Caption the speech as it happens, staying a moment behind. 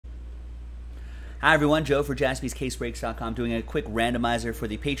Hi everyone, Joe for JaspysCaseBreaks.com doing a quick randomizer for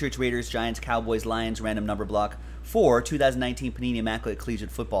the Patriots, Raiders, Giants, Cowboys, Lions random number block for 2019 Panini Immaculate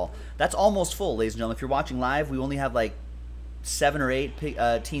Collegiate Football. That's almost full, ladies and gentlemen. If you're watching live, we only have like 7 or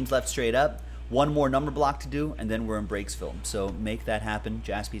 8 teams left straight up. One more number block to do, and then we're in Breaksville. So make that happen,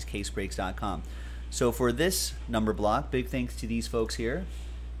 JaspysCaseBreaks.com. So for this number block, big thanks to these folks here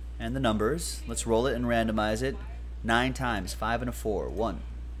and the numbers. Let's roll it and randomize it 9 times, 5 and a 4. 1,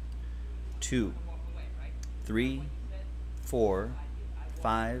 2, 3, 4,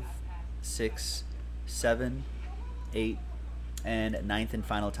 5, 6, 7, 8, and 9th and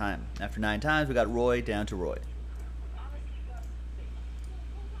final time. After 9 times, we got Roy down to Roy.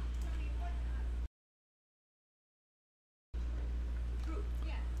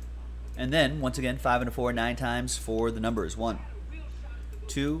 And then, once again, 5 and a 4, 9 times for the numbers. 1,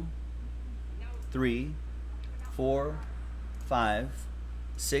 2, 3, 4, 5,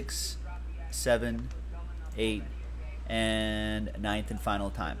 6, 7, 8, and 9th and final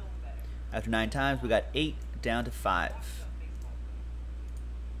time. After 9 times, we got 8 down to 5.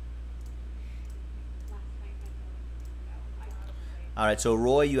 Alright, so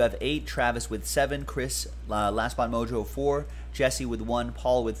Roy, you have 8, Travis with 7, Chris, Last Spot Mojo 4, Jesse with 1,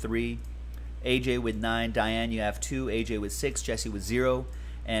 Paul with 3, AJ with 9, Diane, you have 2, AJ with 6, Jesse with 0,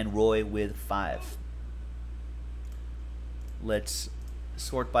 and Roy with 5. Let's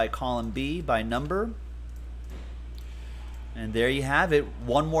sort by column B by number. And there you have it.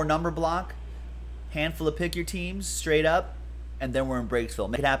 One more number block, handful of pick your teams straight up, and then we're in Breaksville.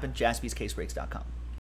 Make it happen, JaspysCaseBreaks.com.